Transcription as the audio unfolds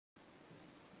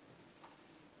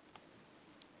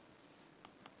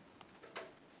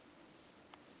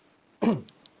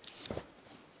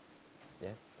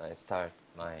start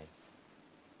my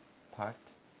part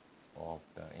of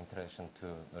the Introduction to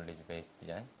Knowledge-Based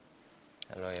Design.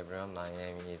 Hello everyone, my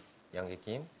name is YoungKi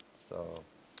Kim. So,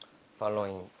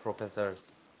 following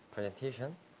Professor's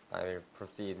presentation, I will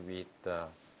proceed with the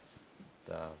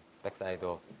backside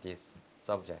of this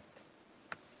subject.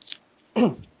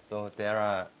 So there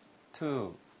are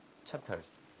two chapters,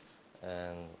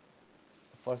 and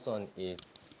first one is,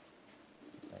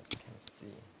 I can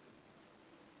see,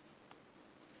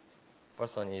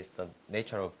 first one is the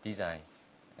nature of design,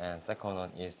 and second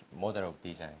one is model of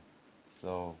design.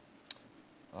 So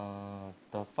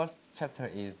the first chapter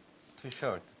is too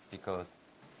short because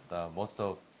most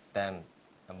of them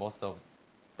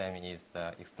is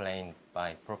explained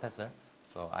by professor.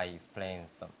 So I explain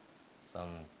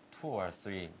some 2 or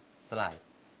 3 slides,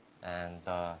 and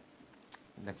the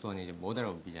next one is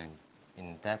model of design.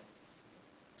 In that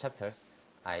chapters,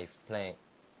 I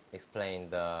explain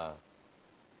the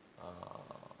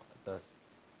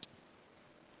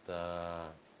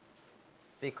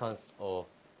sequence of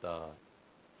the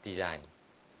design.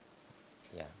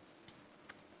 Yeah.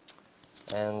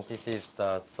 And this is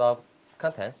the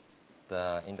sub-contents.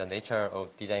 In the nature of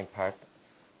design part,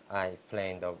 I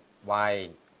explain why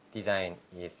design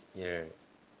is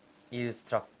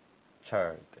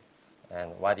ill-structured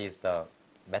and what is the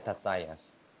meta-science.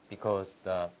 Because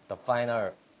the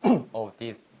final of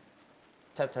these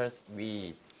chapters,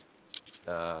 we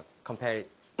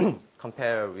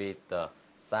compare with the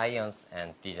science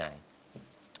and design.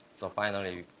 So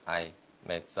finally, I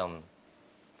made some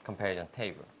comparison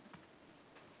table.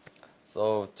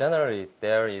 So generally,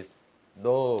 there is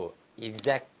no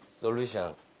exact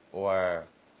solution or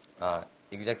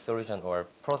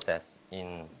process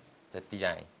in the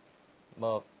design.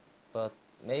 But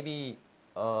maybe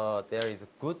there is a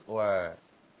good or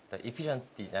the efficient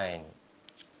design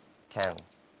can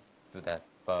do that.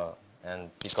 And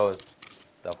because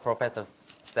the professor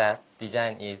said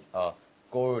design is a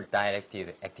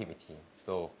goal-directed activity,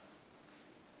 so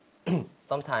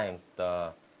sometimes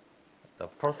the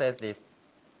process is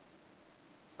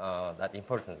not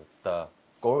important. The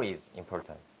goal is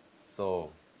important.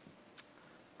 So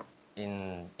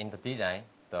in the design,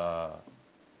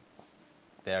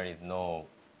 there is no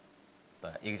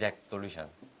the exact solution.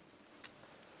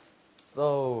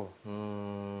 So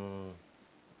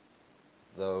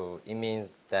it means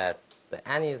that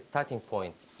any starting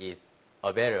point is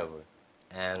available,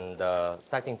 and the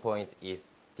starting point is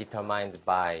determined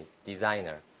by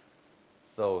designer.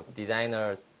 So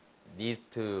designers need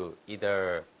to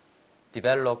either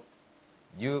develop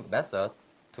new method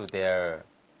to the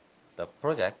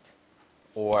project,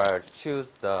 or choose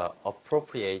the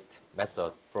appropriate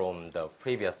method from the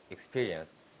previous experience.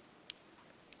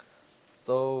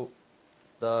 So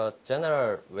the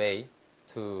general way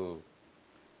to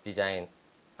design,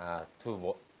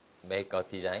 to make a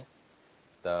design,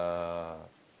 the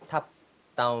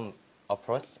top-down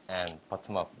approach and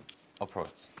bottom-up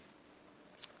approach.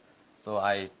 So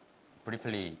I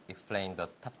briefly explain the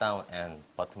top-down and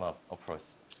bottom-up approach.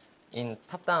 In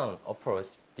top-down approach,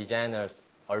 designers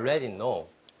already know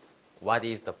what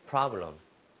is the problem,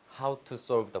 how to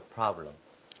solve the problem.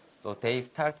 So they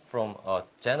start from a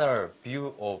general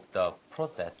view of the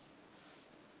process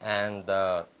and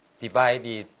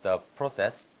divided the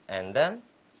process and then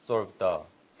solve the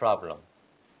problem,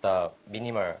 the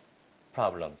minimal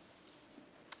problems.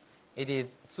 It is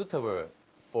suitable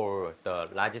for the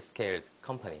large-scale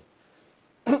company.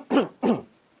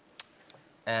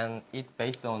 And it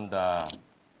based on the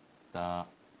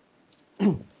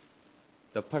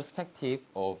perspective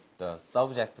of the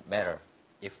subject matter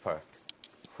expert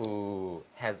who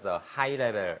has a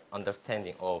high-level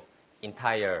understanding of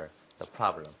entire the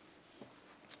problem.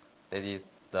 That is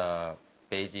the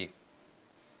basic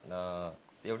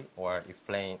theory or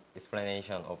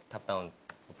explanation of top-down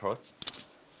approach.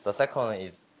 The second one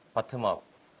is bottom-up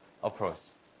approach.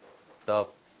 The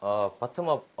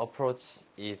bottom-up approach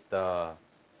is the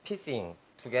piecing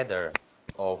together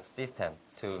of system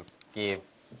to give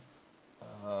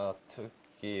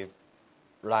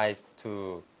rise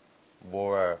to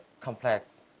more complex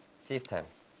system.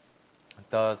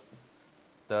 Thus,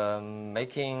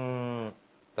 making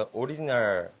the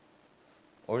original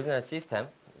system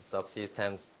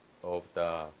subsystems of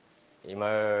the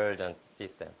emergent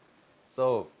system.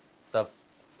 So the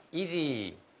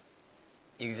easy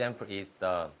example is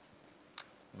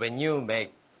when you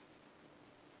make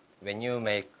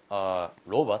a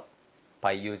robot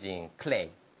by using clay.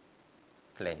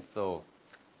 So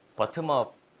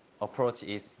bottom-up approach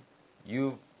is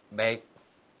you make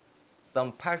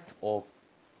some part of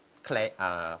clay,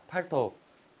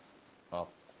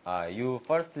 you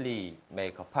firstly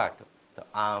make a part, the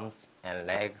arms and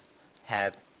legs,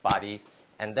 head, body,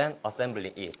 and then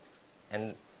assembly it.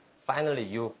 And finally,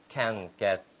 you can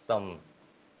get some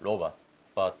robot.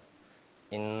 But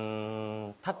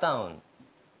in top-down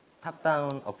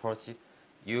approach,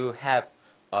 you have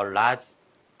a large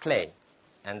clay,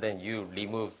 and then you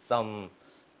remove some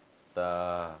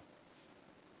the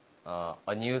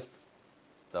unused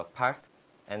the part,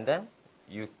 and then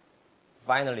you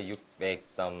finally you make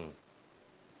some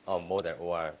model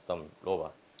or some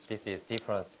robot. This is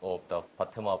difference of the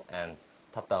bottom-up and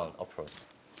top-down approach.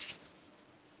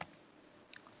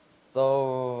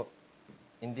 So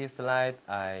in this slide,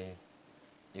 I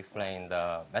explain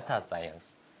the meta science.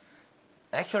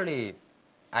 Actually,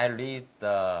 I read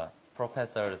the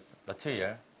professor's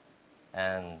material,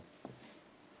 and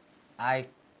I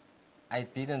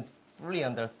didn't fully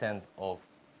understand of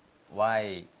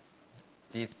why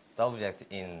this subject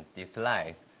in this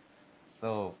slide.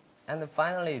 So, and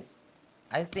finally,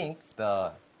 I think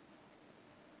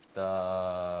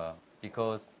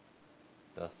because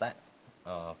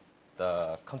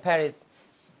the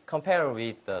compare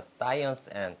with the science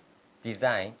and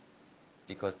design,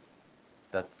 because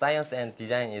the science and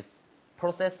design is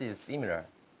process is similar,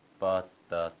 but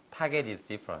the target is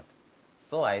different.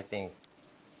 So I think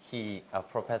a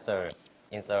professor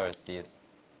insert this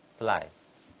slide.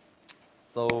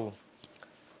 So,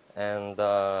 and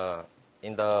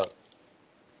in the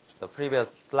previous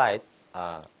slide,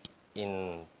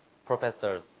 in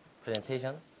professor's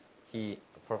presentation,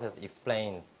 professor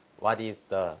explained what is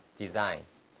the design,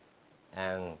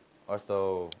 and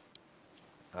also,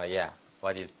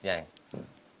 what is design.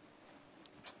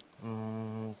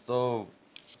 So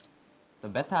the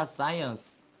beta science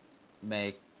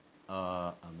make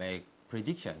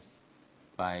predictions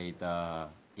by the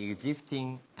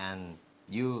existing and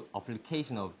new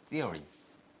application of theory.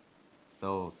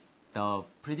 So the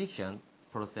prediction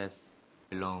process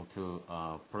belong to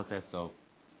a process of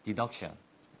deduction,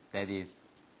 that is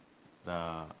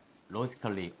the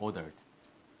logically ordered.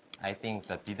 I think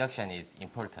the deduction is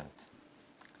important.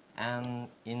 And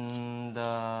in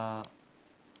the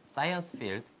science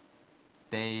field,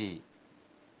 they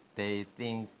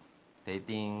think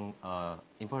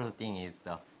important thing is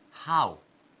the how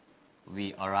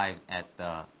we arrive at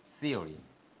the theory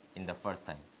in the first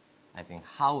time. I think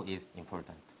how is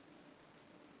important,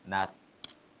 not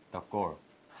the goal,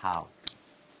 how.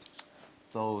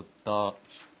 So the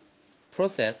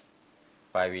process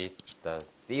by which the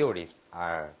theories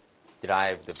are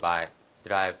derived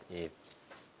is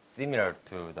similar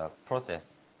to the process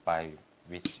by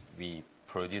which we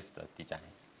produce the design.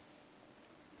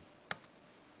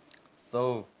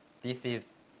 So this is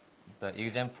the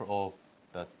example of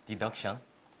the deduction,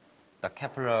 the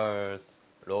Kepler's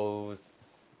laws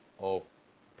of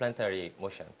planetary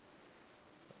motion.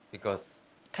 Because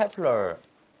Kepler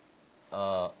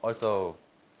also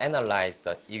analyzed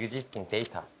the existing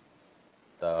data,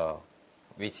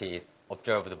 which is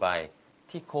observed by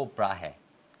Tycho Brahe.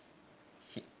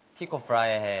 Tycho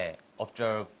Brahe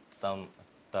observed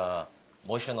the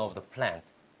motion of the plant,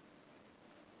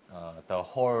 the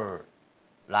whole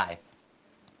life,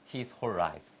 his whole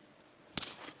life.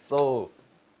 So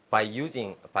by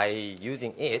using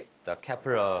it, the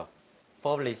Kepler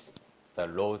published the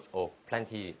laws of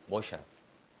planetary motion,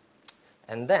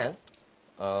 and then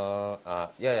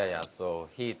so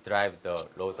he derived the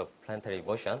laws of planetary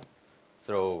motion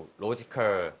through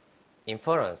logical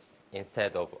inference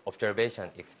instead of observation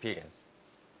experience.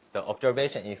 The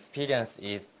observation experience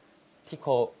is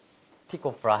Tycho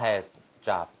Brahe's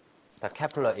job. The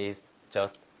Kepler is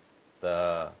just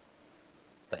the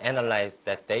analyze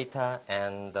that data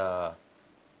and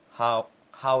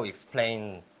how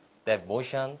explain that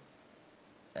motion,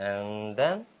 and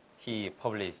then he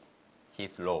published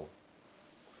his law.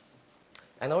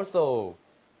 And also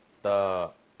the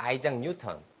Isaac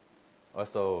Newton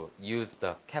also used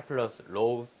the Kepler's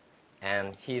laws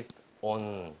and his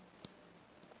own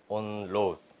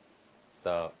laws,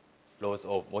 the laws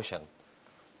of motion,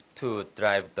 to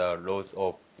drive the laws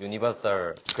of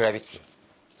universal gravity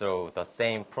through the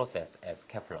same process as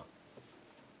Kepler.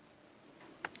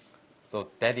 So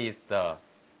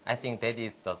I think that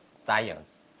is the science.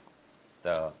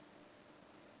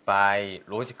 By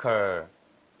logical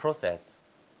process,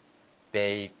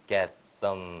 they get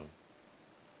some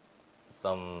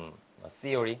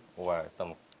theory or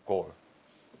some goal.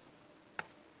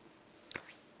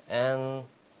 And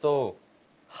so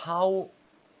how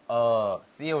a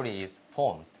theory is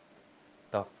formed?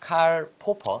 The Karl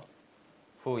Popper,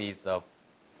 who is a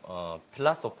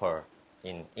philosopher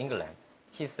in England,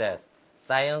 he said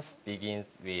science begins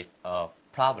with a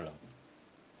problem.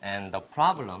 And the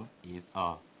problem is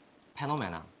a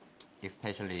phenomena,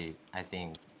 especially, I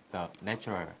think, the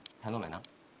natural phenomena,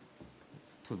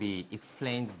 to be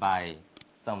explained by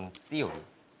some theory.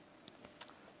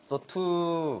 So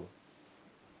to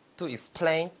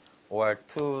explain or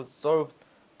to solve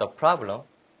the problem,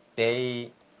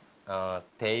 they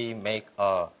make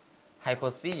a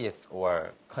hypothesis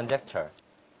or conjecture.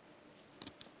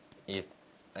 They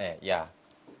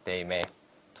make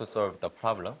to solve the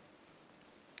problem.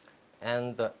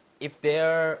 And if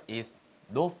there is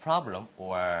no problem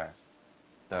or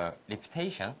the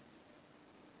repetition,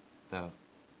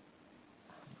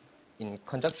 in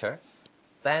conjecture,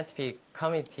 scientific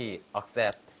community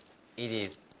accept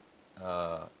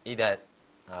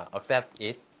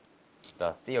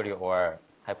the theory or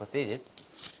hypothesis,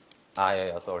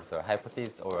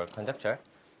 hypothesis or conjecture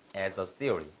as a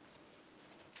theory.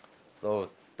 So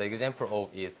the example of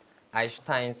is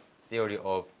Einstein's theory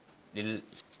of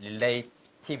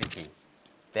relativity.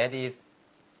 That is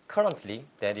currently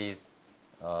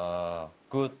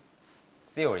good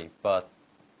theory, but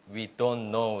we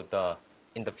don't know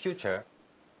in the future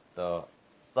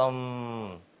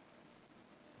some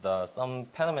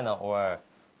phenomena or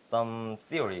some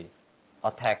theory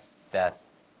attack the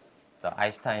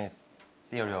Einstein's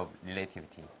theory of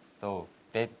relativity. So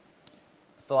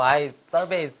I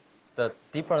surveyed the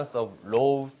difference of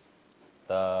laws,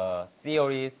 the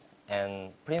theories,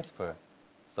 and principle.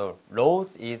 So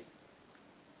laws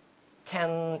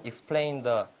can explain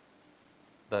the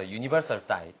universal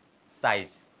size,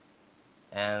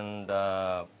 and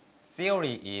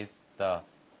theory is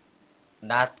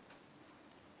not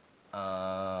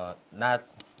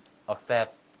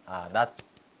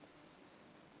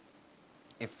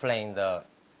explain the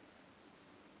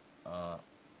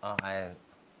I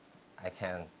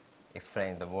can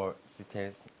explain the more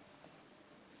details.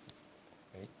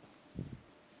 Wait.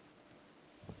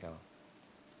 Okay.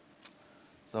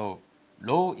 So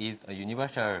law is a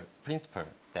universal principle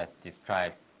that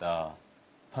describes the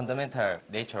fundamental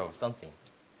nature of something,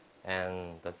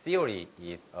 and the theory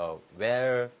is a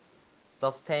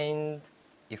well-sustained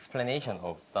explanation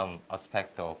of some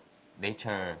aspect of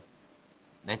natural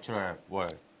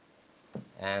world.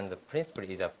 And the principle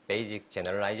is a basic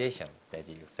generalization that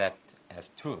you accept as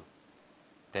true.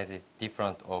 That is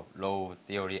different of law,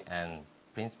 theory, and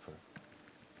principle.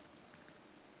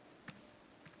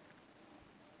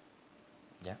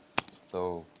 Yeah.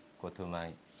 So go to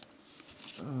my.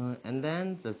 And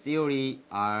then the theory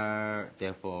are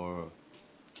therefore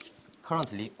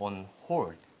currently on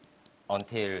hold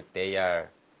until they are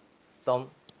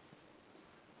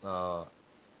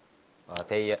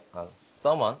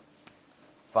someone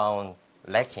found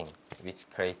lacking, which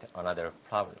create another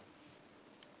problem.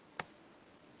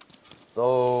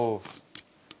 So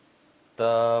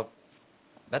the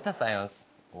meta science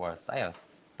or science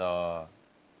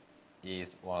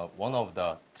is one of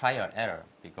the trial error,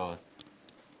 because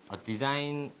a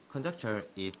design conjecture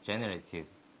is generated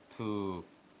to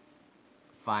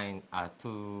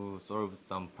solve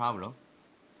some problem.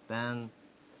 Then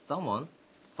someone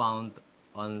found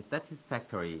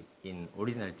unsatisfactory in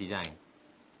original design,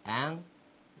 and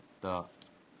the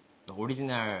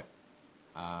original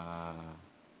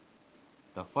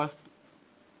the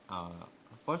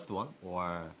first one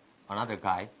or another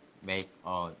guy make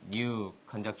a new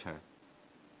conjecture.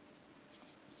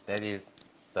 That is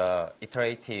the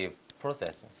iterative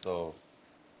process. So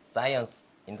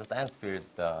in the science field,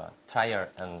 the trial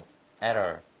and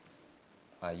error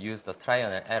use the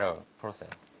trial and error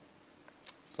process.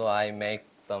 So I make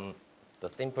the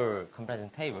simple comparison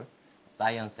table,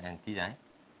 science and design.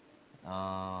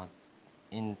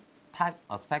 In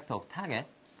aspect of target,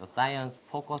 the science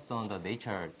focus on the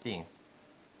nature things,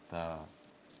 the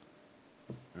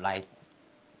light,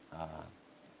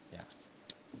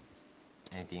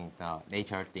 anything, the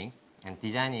nature things, and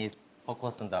design is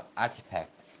focused on the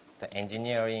artifact, the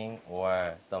engineering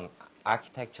or some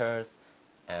architectures,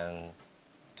 and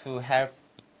to help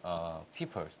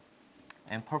people.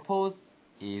 And purpose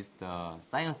is the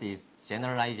science is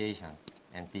generalization,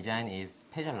 and design is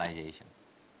specialization.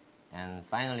 And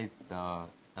finally, the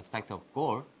aspect of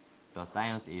goal, the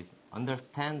science is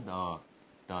understand the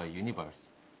universe,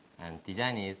 and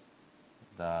design is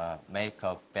the make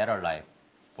a better life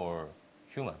for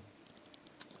human.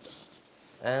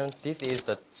 And this is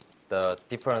the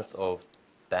difference of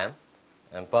them,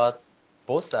 but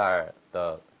both are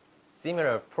the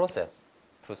similar process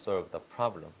to solve the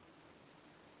problem.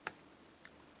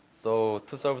 So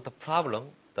to solve the problem,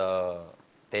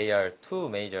 there are two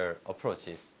major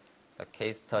approaches: the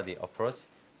case study approach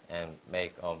and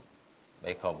make a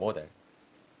model.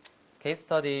 case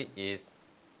study is,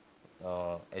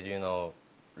 as you know,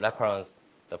 reference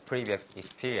the previous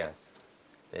experience.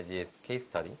 That is case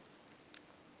study.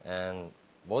 And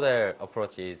model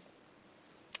approach is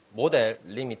model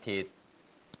limited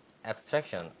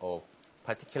abstraction of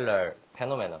particular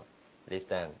phenomena less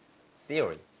than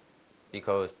theory,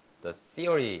 because the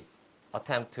theory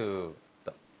attempt to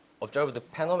observe the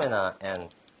phenomena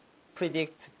and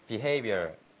predict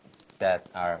behavior that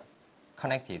are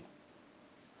connected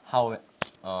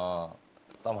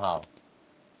somehow.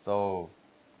 So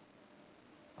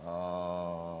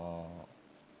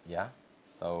yeah,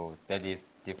 so that is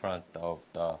different of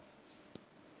the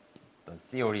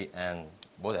theory and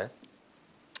models.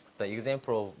 The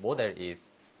example of model is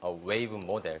a wave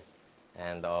model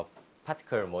and a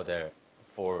particle model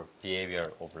for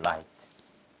behavior of light.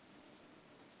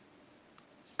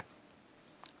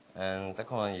 And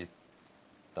second one is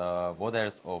the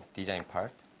models of design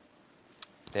part.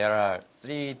 There are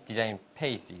 3 design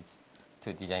phases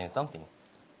to design something: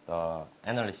 the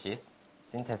analysis,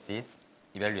 synthesis,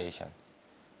 evaluation.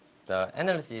 The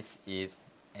analysis is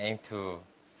aimed to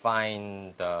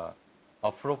find the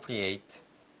appropriate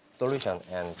solution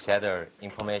and gather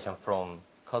information from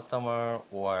customer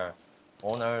or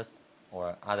owners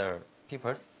or other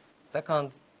people.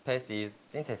 Second phase is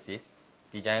synthesis.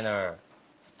 Designer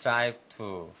strive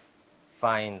to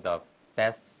find the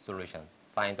best solution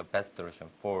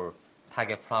for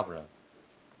target problem.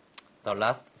 The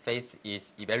last phase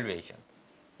is evaluation.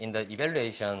 In the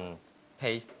evaluation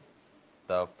phase,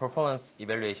 the performance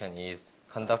evaluation is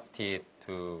conducted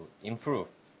to improve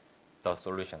the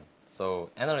solution. So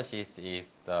analysis is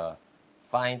the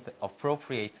find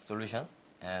appropriate solution,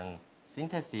 and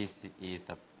synthesis is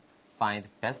the find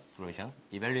best solution.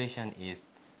 Evaluation is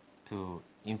to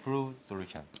improve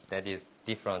solution. That is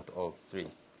different of 3.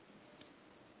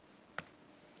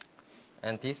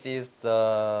 And this is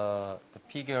the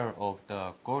figure of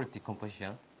the goal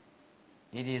decomposition.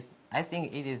 I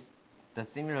think it is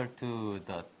similar to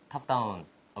the top-down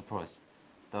approach.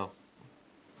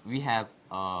 We have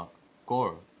a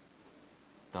goal,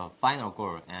 the final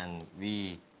goal, and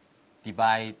we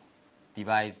divide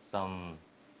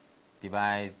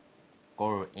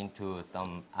goal into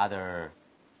some other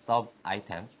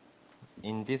sub-items.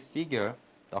 In this figure,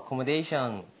 the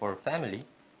accommodation for family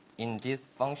in this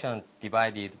function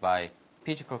divided by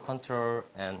physical control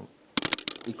and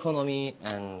economy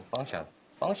and functions.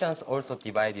 Functions also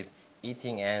divided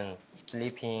eating and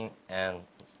sleeping and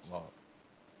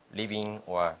living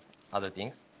or other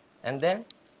things. And then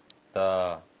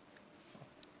the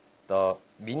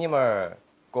minimal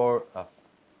goal,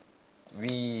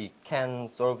 we can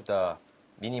solve the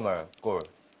minimal goals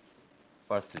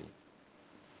firstly.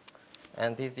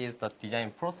 And this is the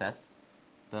design process.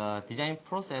 The design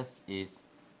process is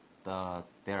there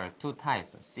are 2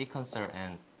 types: sequential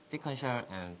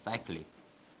and cyclic.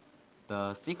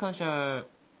 The sequential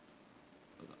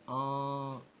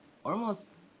almost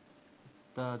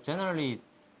generally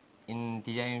in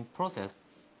design process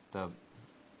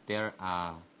there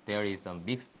is a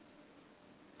mixed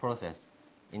process.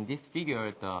 In this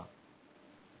figure,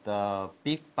 the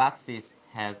big box is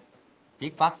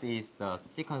the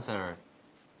sequential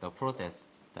process,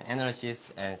 the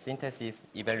analysis and synthesis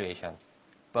evaluation.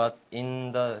 But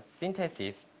in the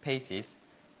synthesis phases,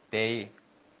 they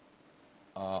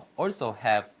also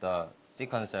have the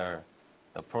sequential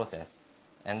process.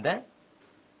 And then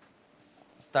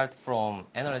start from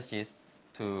analysis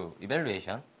to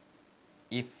evaluation.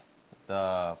 If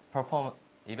the performance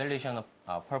evaluation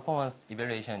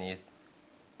is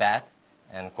bad,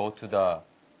 and go to the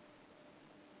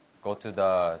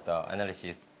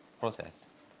analysis process.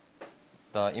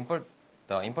 The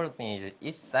important thing is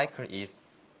each cycle is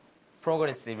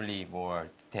progressively more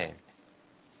detailed.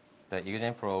 The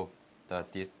example of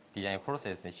this design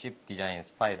process is ship design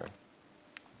spider.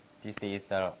 This is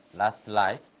the last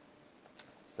slide.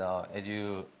 So as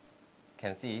you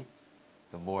can see,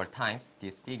 the more times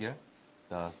this figure,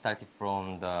 starting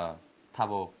from the top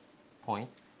of point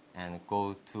and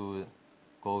go to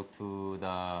the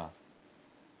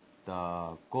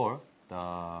goal,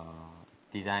 the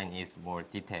design is more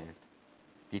detailed.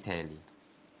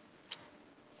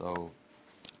 So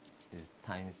this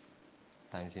times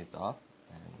is up,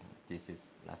 and this is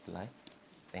last slide.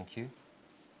 Thank you.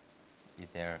 Is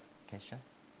there a question?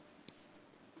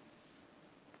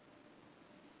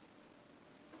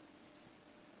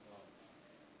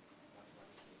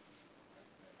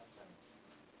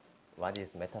 What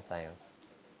is meta science?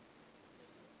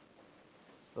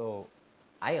 So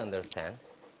I understand.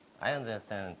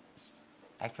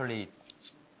 Actually,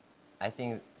 I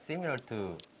think similar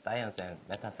to science and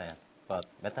meta science, but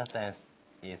meta science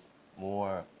is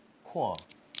more core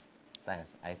science,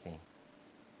 I think.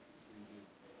 So is it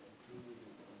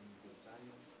included on the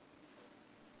science?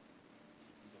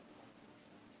 Is it part of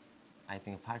science? I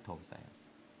think part of science.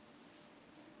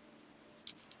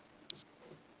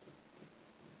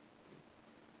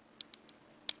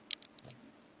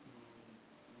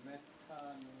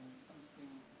 Meta means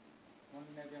something one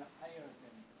level higher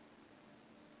than.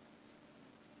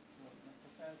 So meta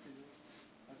science is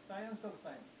a science of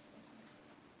science.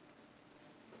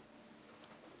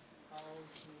 How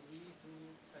do we do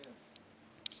science?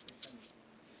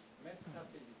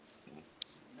 Metaphysics.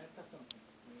 Meta something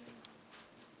means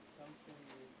something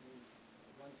which is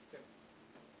one step,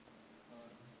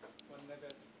 one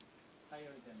level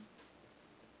higher than.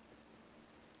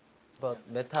 But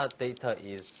metadata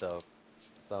is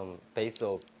some base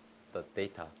of the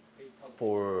data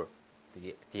for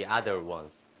the other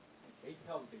ones.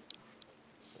 Data of data.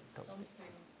 Something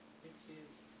which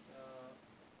is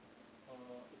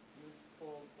used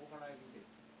for organizing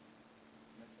data.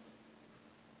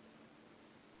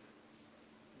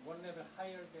 One level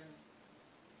higher than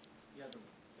the other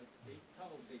one. The data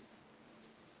of data.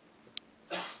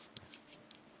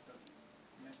 The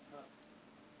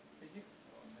metaphysics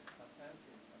or meta science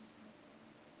is something like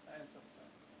science of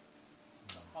science.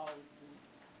 So how do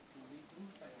we do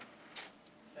science?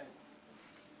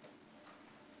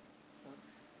 So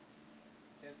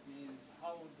that means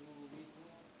how do we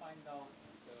find out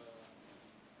the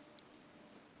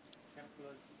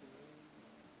Kepler's theory,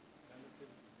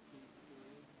 relativity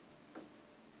theory?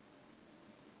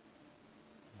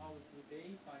 How do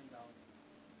they find out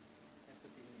at the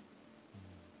beginning,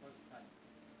 first time?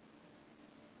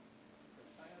 The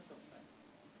science of science.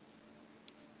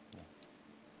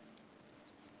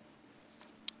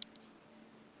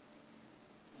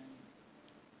 And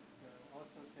the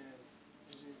author says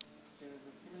there is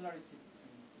a similarity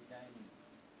between designing